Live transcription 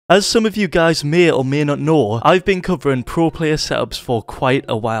As some of you guys may or may not know, I've been covering pro player setups for quite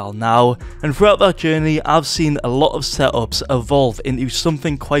a while now, and throughout that journey I've seen a lot of setups evolve into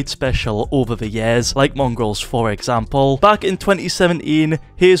something quite special over the years, like Mongraal's for example. Back in 2017,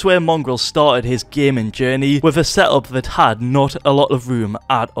 here's where Mongraal started his gaming journey with a setup that had not a lot of room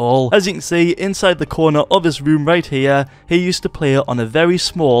at all. As you can see, inside the corner of his room right here, he used to play on a very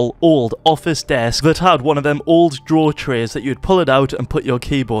small old office desk that had one of them old drawer trays that you'd pull it out and put your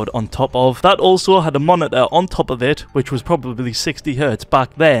keyboard on top of. That also had a monitor on top of it, which was probably 60Hz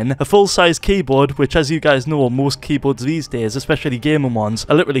back then, a full-size keyboard, which as you guys know, most keyboards these days, especially gaming ones,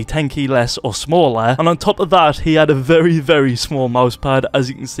 are literally 10 key less or smaller, and on top of that he had a very small mouse pad, as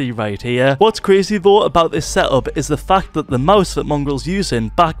you can see right here. What's crazy though about this setup is the fact that the mouse that Mongraal's using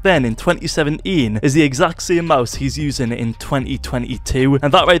back then in 2017 is the exact same mouse he's using in 2022,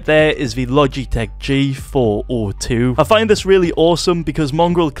 and that right there is the Logitech G402. I find this really awesome because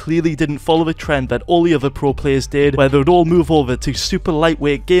Mongraal clearly didn't follow the trend that all the other pro players did, where they would all move over to super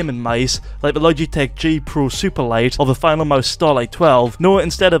lightweight gaming mice like the Logitech G Pro Superlight or the Final Mouse Starlight 12. No,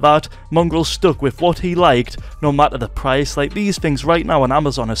 instead of that, Mongraal stuck with what he liked no matter the price. Like these things right now on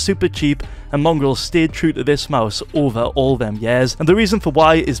Amazon are super cheap, and Mongraal stayed true to this mouse over all them years. And the reason for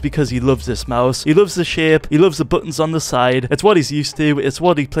why is because he loves this mouse. He loves the shape, he loves the buttons on the side, it's what he's used to, it's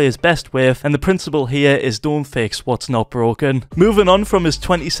what he plays best with, and the principle here is don't fix what's not broken. Moving on from his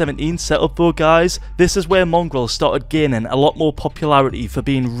 2017 setup though guys, this is where Mongraal started gaining a lot more popularity for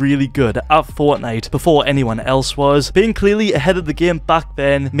being really good at Fortnite before anyone else was. Being clearly ahead of the game back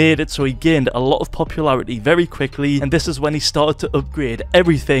then made it so he gained a lot of popularity very quickly, and this is when he started to upgrade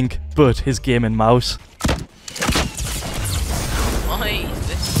everything but his gaming mouse. Nice,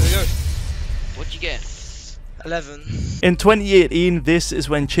 there we go. What'd you get? 11. In 2018, this is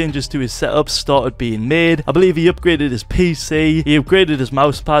when changes to his setup started being made. I believe he upgraded his PC, he upgraded his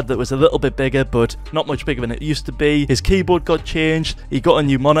mousepad that was a little bit bigger, but not much bigger than it used to be. His keyboard got changed, he got a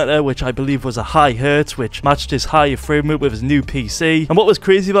new monitor, which I believe was a high hertz, which matched his higher frame rate with his new PC. And what was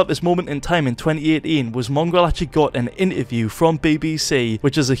crazy about this moment in time in 2018 was Mongraal actually got an interview from BBC,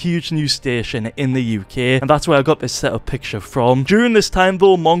 which is a huge news station in the UK, and that's where I got this setup picture from. During this time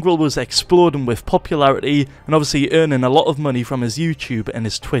though, Mongraal was exploding with popularity, and obviously earning a lot of money from his YouTube and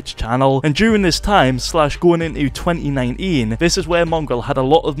his Twitch channel. And during this time, going into 2019, this is where Mongraal had a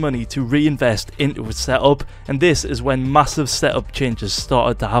lot of money to reinvest into his setup, and this is when massive setup changes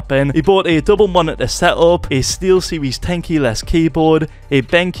started to happen. He bought a double monitor setup, a SteelSeries 10 keyless keyboard, a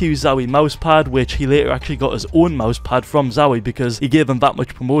BenQ Zowie mousepad, which he later actually got his own mousepad from Zowie because he gave them that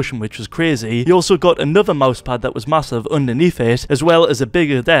much promotion, which was crazy. He also got another mousepad that was massive underneath it, as well as a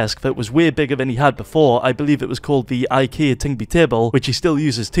bigger desk that was way bigger than he had before. I believe it was called the IKEA Tingby table, which he still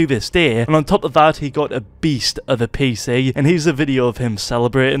uses to this day, and on top of that he got a beast of a PC, and here's a video of him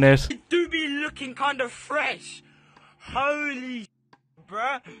celebrating it. It do be looking kind of fresh. Holy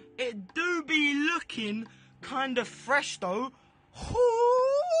bruh, it do be looking kind of fresh though.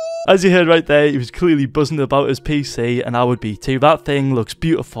 As you heard right there, he was clearly buzzing about his PC, and I would be too. That thing looks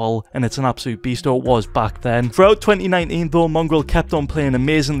beautiful, and it's an absolute beast, or it was back then. Throughout 2019 though, Mongraal kept on playing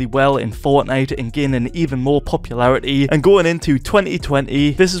amazingly well in Fortnite and gaining even more popularity, and going into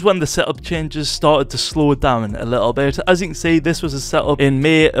 2020, this is when the setup changes started to slow down a little bit. As you can see, this was a setup in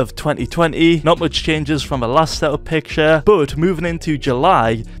May of 2020, not much changes from the last setup picture, but moving into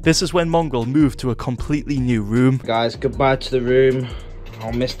July, this is when Mongraal moved to a completely new room. Guys, goodbye to the room.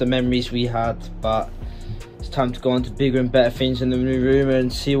 I'll miss the memories we had, but it's time to go on to bigger and better things in the new room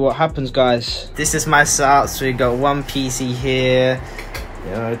and see what happens, guys. This is my setup. So we got one PC here,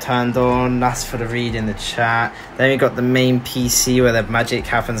 you know, turned on. That's for the read in the chat. Then we got the main PC where the magic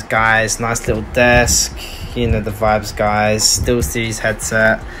happens, guys. Nice little desk, you know the vibes, guys. SteelSeries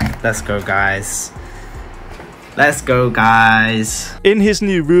headset. Let's go, guys. Let's go, guys. In his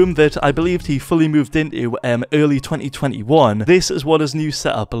new room that I believed he fully moved into early 2021, this is what his new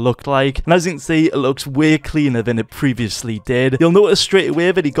setup looked like, and as you can see, it looks way cleaner than it previously did. You'll notice straight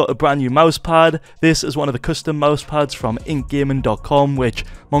away that he got a brand new mousepad. This is one of the custom mousepads from inkgaming.com, which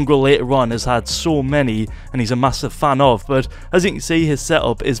Mongraal later on has had so many and he's a massive fan of, but as you can see, his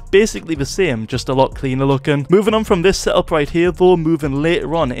setup is basically the same, just a lot cleaner looking. Moving on from this setup right here though, moving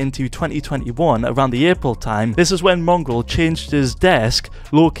later on into 2021 around the April time, this is when Mongraal changed his desk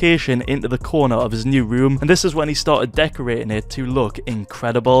location into the corner of his new room, and this is when he started decorating it to look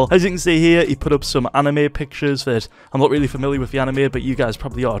incredible. As you can see here, he put up some anime pictures that I'm not really familiar with the anime, but you guys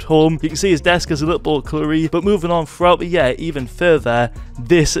probably are at home. You can see his desk is a little bit blurry, but moving on throughout the year even further,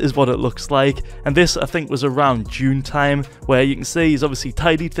 this is what it looks like. And this, I think, was around June time, where you can see he's obviously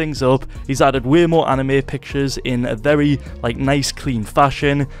tidied things up. He's added way more anime pictures in a very like nice clean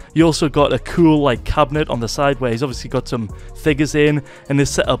fashion. You also got a cool like cabinet on the side where he's obviously got some figures in, and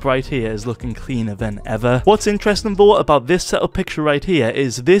this setup right here is looking cleaner than ever. What's interesting though about this setup picture right here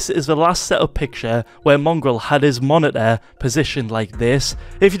is this is the last setup picture where Mongraal had his monitor positioned like this.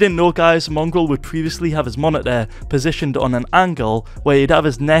 If you didn't know, guys, Mongraal would previously have his monitor positioned on an angle where he'd have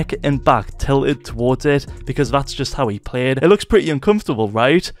his neck and back tilted towards it, because that's just how he played. It looks pretty uncomfortable,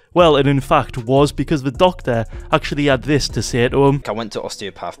 right? Well, it in fact was, because the doctor actually had this to say to him. I went to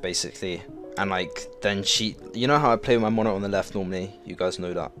osteopath basically, and like then she, you know how I play with my monitor on the left normally, you guys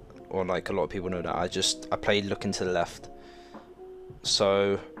know that, or like a lot of people know that, I played looking to the left,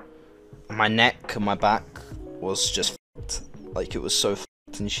 so my neck and my back was just f***ed. Like it was so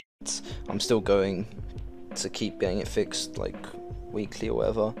f***ed and shit. I'm still going to keep getting it fixed like weekly or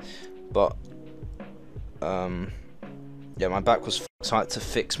whatever, but yeah, my back was f***ed, so I had to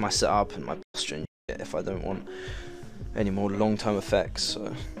fix my setup and my posture and shit if I don't want any more long-term effects.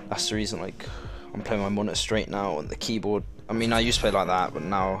 So that's the reason like I'm playing my monitor straight now, and the keyboard, I mean, I used to play like that, but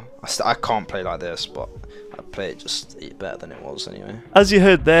now I can't play like this, but I play it just better than it was anyway. As you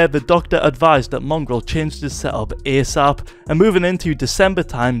heard there, the doctor advised that Mongraal changed his setup ASAP, and moving into December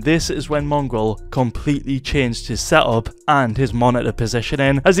time, this is when Mongraal completely changed his setup and his monitor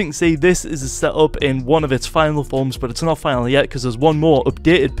positioning. As you can see, this is a setup in one of its final forms, but it's not final yet because there's one more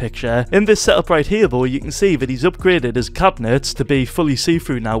updated picture. In this setup right here though, you can see that he's upgraded his cabinets to be fully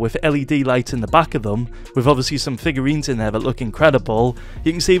see-through now with LED lights in the back of them, with obviously some figurines in there that look incredible.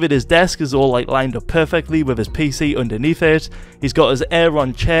 You can see that his desk is all like lined up perfectly with his PC underneath it. He's got his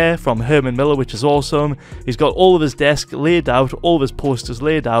Aeron chair from Herman Miller, which is awesome. He's got all of his desk laid out, all of his posters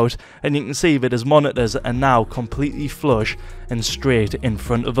laid out, and you can see that his monitors are now completely flush and straight in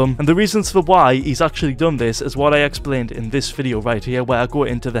front of him. And the reasons for why he's actually done this is what I explained in this video right here, where I go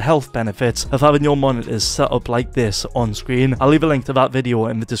into the health benefits of having your monitors set up like this on screen. I'll leave a link to that video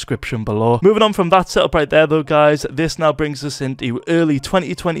in the description below. Moving on from that setup right there though, guys, this now brings us into early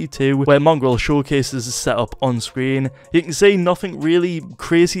 2022, where Mongraal showcases his setup on screen. You can see nothing really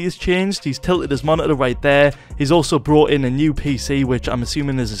crazy has changed. He's tilted his monitor right there. He's also brought in a new PC, which I'm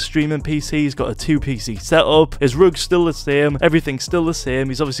assuming is a streaming PC. He's got a 2 PC setup. His rug's still the same. Everything's still the same.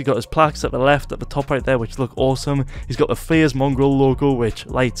 He's obviously got his plaques at the left, at the top right there, which look awesome. He's got the Flares Mongraal logo, which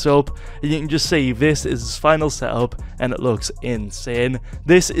lights up. And you can just see this is his final setup, and it looks insane.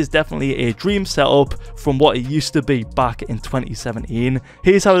 This is definitely a dream setup from what it used to be back in 2017.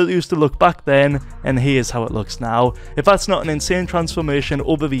 Here's how it used to look back then, and here's how it looks now. If that's not an insane transformation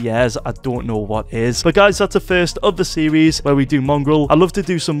over the years, I don't know what is. But guys, that's the first of the series where we do Mongraal. I'd love to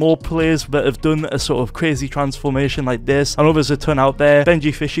do some more players that have done a sort of crazy transformation like this. I know there's a ton out there,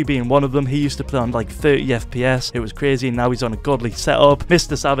 Benji Fishy being one of them. He used to play on like 30 FPS. It was crazy, and now he's on a godly setup.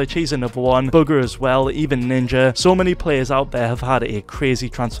 Mr. Savage, he's another one. Bugger as well, even Ninja. So many players out there have had a crazy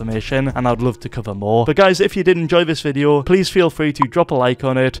transformation, and I'd love to cover more. But guys, if you did enjoy this video, please feel free to drop a like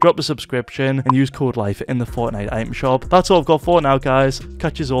on it, drop a subscription, and use Codelife in the Fortnite item shop. That's all I've got for now, guys.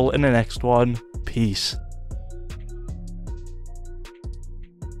 Catch you all in the next one. Peace.